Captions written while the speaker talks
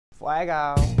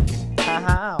Fuego.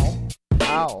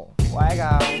 Oh,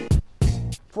 Fuego.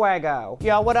 Fuego.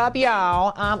 Yo, what up,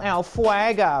 y'all? I'm El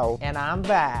Fuego, and I'm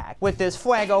back with this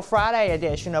Fuego Friday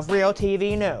edition of Real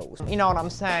TV News. You know what I'm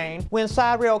saying? When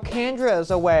SideReel Kendra's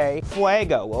away,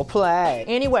 Fuego will play.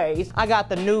 Anyways, I got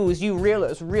the news you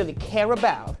realists really care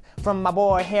about from my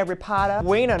boy Harry Potter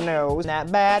Weiner news, that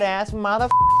badass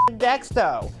motherfucker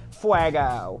Dexter.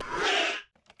 Fuego.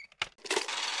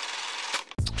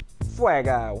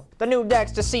 Fuego. The new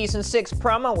Dexter Season 6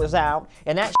 promo was out,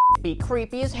 and that be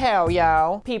creepy as hell,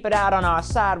 y'all. Peep it out on our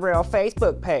SideReel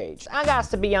Facebook page. I got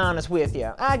to be honest with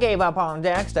you, I gave up on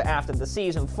Dexter after the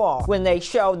Season 4, when they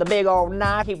showed the big old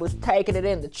knife, he was taking it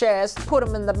in the chest, put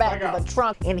him in the back of the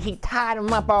trunk, and he tied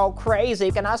him up all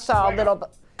crazy, and I saw a little...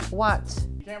 What?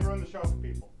 You can't ruin the show for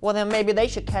people. Well, then maybe they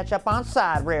should catch up on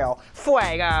SideReel.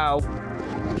 Fuego!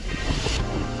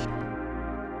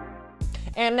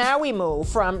 And now we move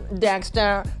from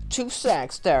Dexter to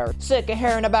Sexter. Sick of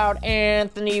hearing about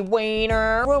Anthony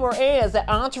Weiner? Rumor is that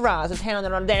Entourage is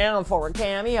hounding him down for a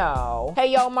cameo.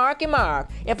 Hey yo, Marky Mark,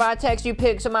 if I text you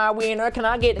pics of my wiener, can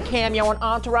I get a cameo on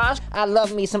Entourage? I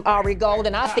love me some Ari Gold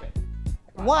and I think...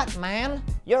 What, man?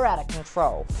 You're out of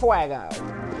control. Fuego.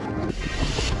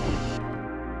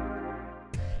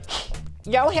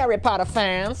 Yo, Harry Potter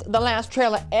fans, the last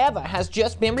trailer ever has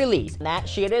just been released. That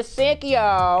shit is sick,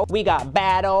 yo. We got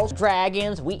battles,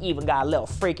 dragons, we even got a little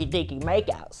freaky deaky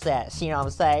makeout sets, you know what I'm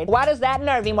saying? Why does that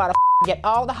nervy motherfucker get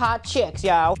all the hot chicks,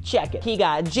 yo? Check it. He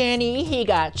got Jenny, he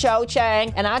got Cho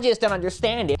Chang, and I just don't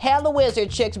understand it. Hell, the wizard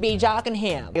chicks be jocking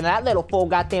him. And that little fool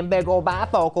got them big old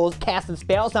bifocals, casting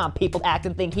spells on people,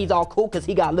 acting think he's all cool cause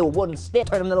he got a little wooden stick,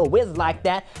 turn him little wizards like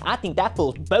that. I think that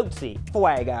fool's boatsy.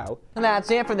 Fuego. And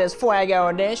that's it for this Fuego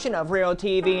edition of Real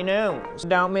TV News.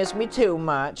 Don't miss me too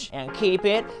much, and keep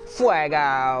it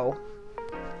Fuego.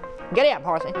 Get up,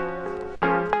 horsey.